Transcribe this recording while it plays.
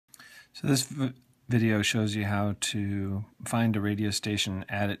So this video shows you how to find a radio station,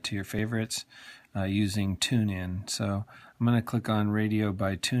 add it to your favorites using TuneIn. So I'm going to click on Radio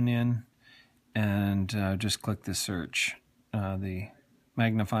by TuneIn and just click the search, the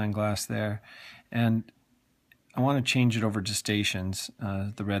magnifying glass there, and I want to change it over to stations.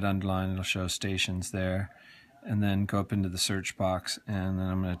 The red underline, it'll show stations there, and then go up into the search box, and then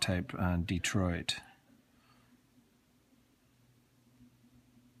I'm going to type Detroit.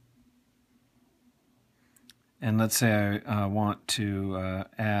 And let's say I want to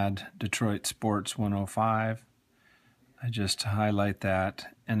add Detroit Sports 105. I just highlight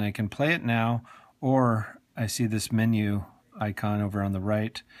that, and I can play it now, or I see this menu icon over on the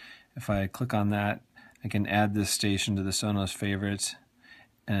right. If I click on that, I can add this station to the Sonos favorites,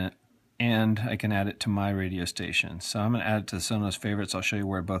 and I can add it to my radio station. So I'm going to add it to the Sonos favorites. I'll show you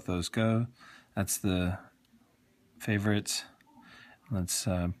where both those go. That's the favorites. Let's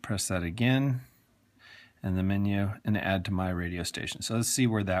press that again, and the menu, and add to my radio station. So let's see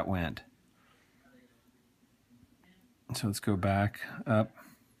where that went. So let's go back up,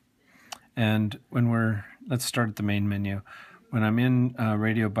 and let's start at the main menu. When I'm in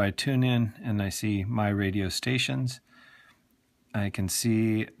Radio by TuneIn and I see my radio stations, I can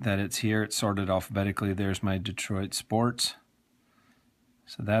see that it's here. It's sorted alphabetically. There's my Detroit Sports.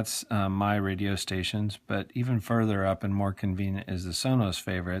 So that's my radio stations, but even further up and more convenient is the Sonos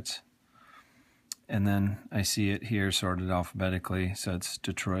favorites. And then I see it here sorted alphabetically, so it's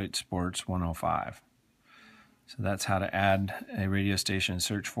Detroit Sports 105. So that's how to add a radio station and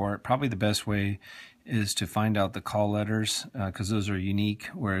search for it. Probably the best way is to find out the call letters, because those are unique,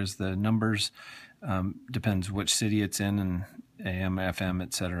 whereas the numbers depends which city it's in, and AM, FM,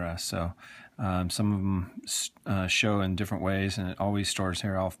 etc. So some of them show in different ways, and it always stores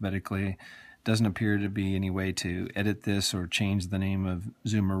here alphabetically. Doesn't appear to be any way to edit this or change the name of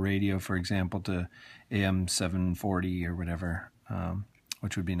Zoomer Radio, for example, to AM 740 or whatever,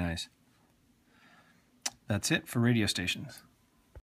 which would be nice. That's it for radio stations.